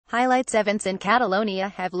HighlightsEvents in Catalonia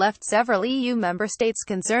have left several EU member states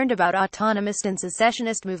concerned about autonomist and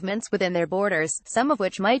secessionist movements within their borders, some of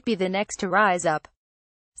which might be the next to rise up.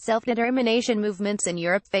 Self-determination movements in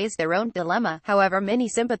Europe face their own dilemma. However, many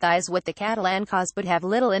sympathize with the Catalan cause but have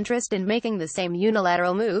little interest in making the same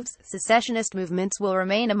unilateral moves. Secessionist movements will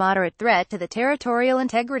remain a moderate threat to the territorial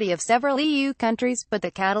integrity of several EU countries, but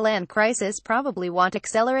the Catalan crisis probably won't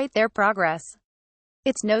accelerate their progress.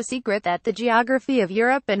 It's no secret that the geography of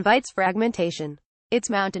Europe invites fragmentation. Its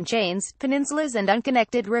mountain chains, peninsulas and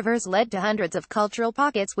unconnected rivers led to hundreds of cultural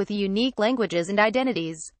pockets with unique languages and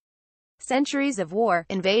identities. Centuries of war,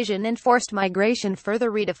 invasion and forced migration further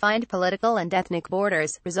redefined political and ethnic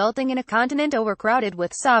borders, resulting in a continent overcrowded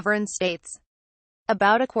with sovereign states.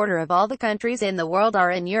 About a quarter of all the countries in the world are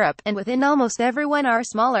in Europe, and within almost every one are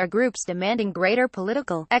smaller groups demanding greater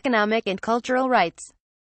political, economic and cultural rights.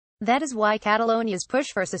 That is why Catalonia's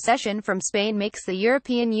push for secession from Spain makes the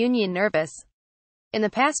European Union nervous. In the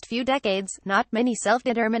past few decades, not many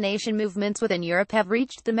self-determination movements within Europe have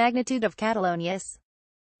reached the magnitude of Catalonias.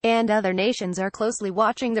 And other nations are closely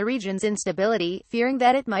watching the region's instability, fearing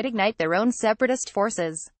that it might ignite their own separatist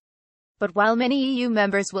forces. But while many EU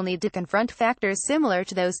members will need to confront factors similar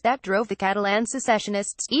to those that drove the Catalan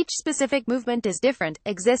secessionists, each specific movement is different,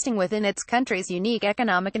 existing within its country's unique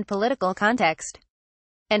economic and political context.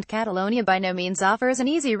 And Catalonia by no means offers an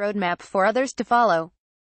easy roadmap for others to follow.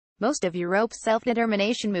 Most of Europe's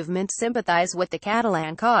self-determination movements sympathize with the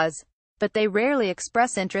Catalan cause, but they rarely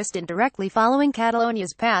express interest in directly following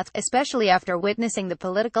Catalonia's path, especially after witnessing the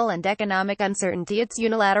political and economic uncertainty its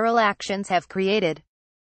unilateral actions have created.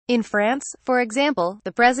 In France, for example,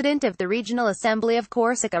 the president of the Regional Assembly of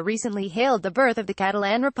Corsica recently hailed the birth of the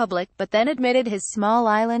Catalan Republic, but then admitted his small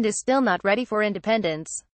island is still not ready for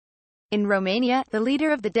independence. In Romania, the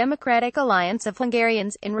leader of the Democratic Alliance of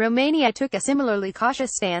Hungarians in Romania took a similarly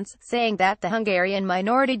cautious stance, saying that the Hungarian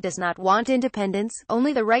minority does not want independence,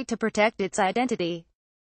 only the right to protect its identity.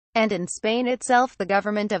 And in Spain itself, the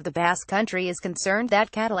government of the Basque Country is concerned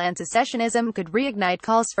that Catalan secessionism could reignite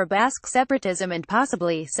calls for Basque separatism and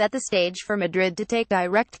possibly set the stage for Madrid to take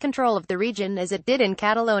direct control of the region as it did in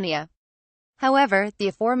Catalonia. However, the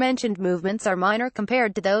aforementioned movements are minor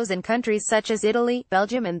compared to those in countries such as Italy,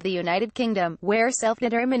 Belgium and the United Kingdom, where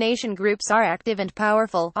self-determination groups are active and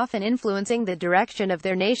powerful, often influencing the direction of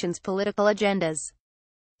their nation's political agendas.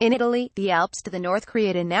 In Italy, the Alps to the north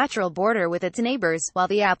create a natural border with its neighbors, while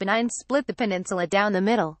the Apennines split the peninsula down the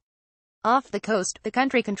middle. Off the coast, the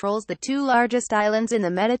country controls the two largest islands in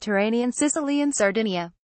the Mediterranean, Sicily and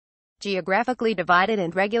Sardinia. Geographically divided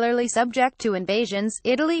and regularly subject to invasions,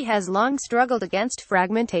 Italy has long struggled against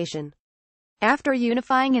fragmentation. After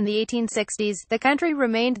unifying in the 1860s, the country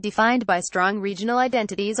remained defined by strong regional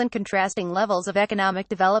identities and contrasting levels of economic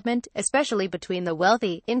development, especially between the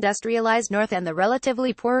wealthy, industrialized north and the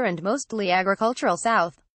relatively poor and mostly agricultural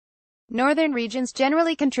south. Northern regions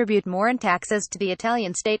generally contribute more in taxes to the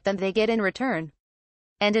Italian state than they get in return.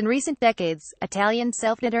 And in recent decades, Italian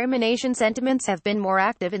self-determination sentiments have been more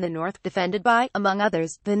active in the north, defended by, among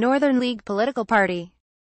others, the Northern League political party.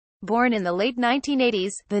 Born in the late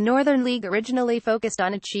 1980s, the Northern League originally focused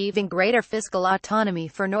on achieving greater fiscal autonomy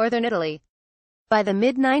for northern Italy. By the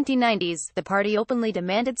mid-1990s, the party openly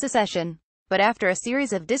demanded secession. But after a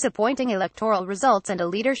series of disappointing electoral results and a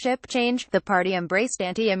leadership change, the party embraced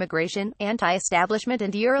anti-immigration, anti-establishment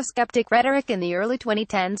and Eurosceptic rhetoric in the early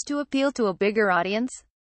 2010s to appeal to a bigger audience.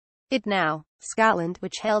 Scotland,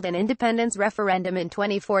 which held an independence referendum in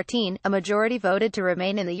 2014, a majority voted to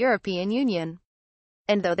remain in the European Union.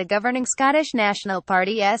 And though the governing Scottish National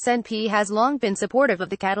Party SNP has long been supportive of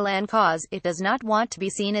the Catalan cause, it does not want to be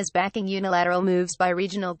seen as backing unilateral moves by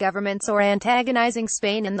regional governments or antagonizing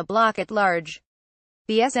Spain and the bloc at large.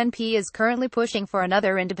 The SNP is currently pushing for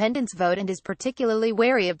another independence vote and is particularly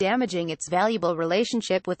wary of damaging its valuable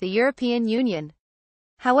relationship with the European Union.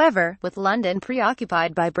 However, with London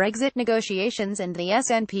preoccupied by Brexit negotiations and the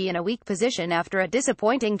SNP in a weak position after a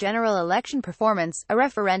disappointing general election performance, a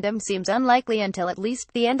referendum seems unlikely until at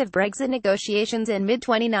least the end of Brexit negotiations in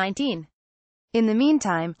mid-2019. In the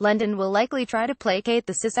meantime, London will likely try to placate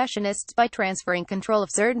the secessionists by transferring control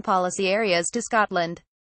of certain policy areas to Scotland.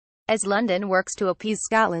 As London works to appease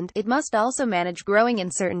Scotland, it must also manage growing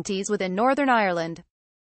uncertainties within Northern Ireland.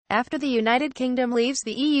 After the United Kingdom leaves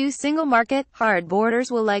the EU single market, hard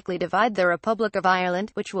borders will likely divide the Republic of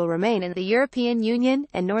Ireland, which will remain in the European Union,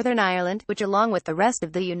 and Northern Ireland, which along with the rest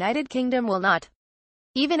of the United Kingdom will not.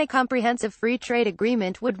 Even a comprehensive free trade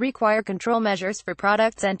agreement would require control measures for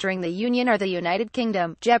products entering the Union or the United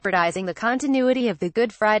Kingdom, jeopardizing the continuity of the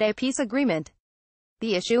Good Friday Peace Agreement.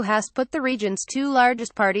 The issue has put the region's two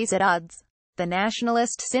largest parties at odds. The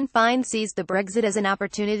nationalist Sinn Féin sees the Brexit as an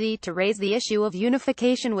opportunity to raise the issue of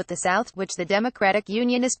unification with the South, which the Democratic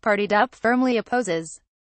Unionist Party DUP firmly opposes.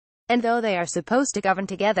 And though they are supposed to govern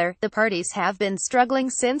together, the parties have been struggling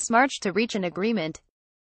since March to reach an agreement.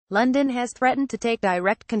 London has threatened to take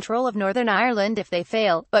direct control of Northern Ireland if they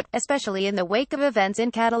fail, but, especially in the wake of events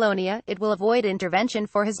in Catalonia, it will avoid intervention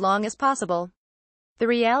for as long as possible. The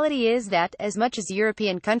reality is that, as much as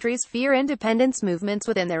European countries fear independence movements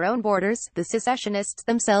within their own borders, the secessionists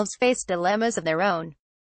themselves face dilemmas of their own.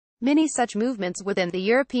 Many such movements within the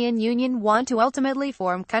European Union want to ultimately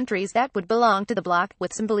form countries that would belong to the bloc,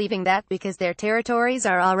 with some believing that, because their territories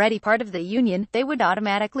are already part of the Union, they would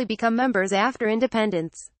automatically become members after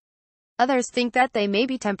independence. Others think that they may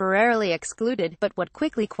be temporarily excluded, but would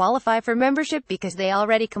quickly qualify for membership because they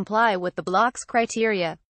already comply with the bloc's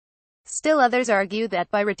criteria. Still others argue that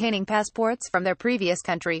by retaining passports from their previous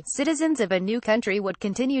country, citizens of a new country would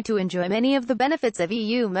continue to enjoy many of the benefits of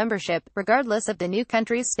EU membership, regardless of the new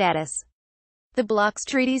country's status. The bloc's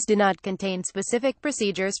treaties do not contain specific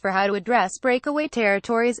procedures for how to address breakaway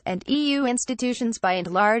territories, and EU institutions by and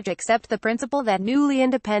large accept the principle that newly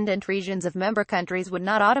independent regions of member countries would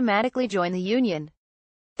not automatically join the Union.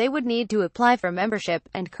 They would need to apply for membership,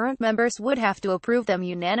 and current members would have to approve them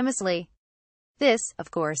unanimously. This, of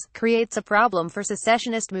course, creates a problem for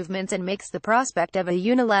secessionist movements and makes the prospect of a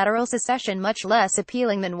unilateral secession much less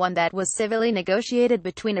appealing than one that was civilly negotiated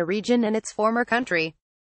between a region and its former country.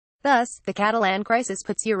 Thus, the Catalan crisis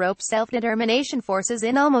puts Europe's self-determination forces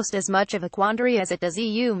in almost as much of a quandary as it does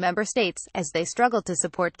EU member states, as they struggle to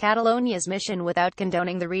support Catalonia's mission without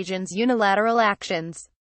condoning the region's unilateral actions.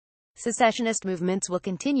 Secessionist movements will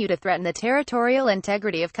continue to threaten the territorial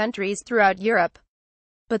integrity of countries throughout Europe.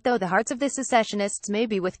 But though the hearts of the secessionists may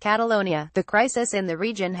be with Catalonia, the crisis in the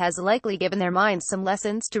region has likely given their minds some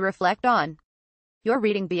lessons to reflect on. You're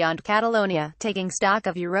reading Beyond Catalonia, taking stock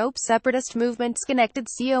of Europe's separatist movements connected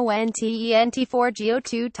content 4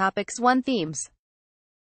 Go2 Topics 1 Themes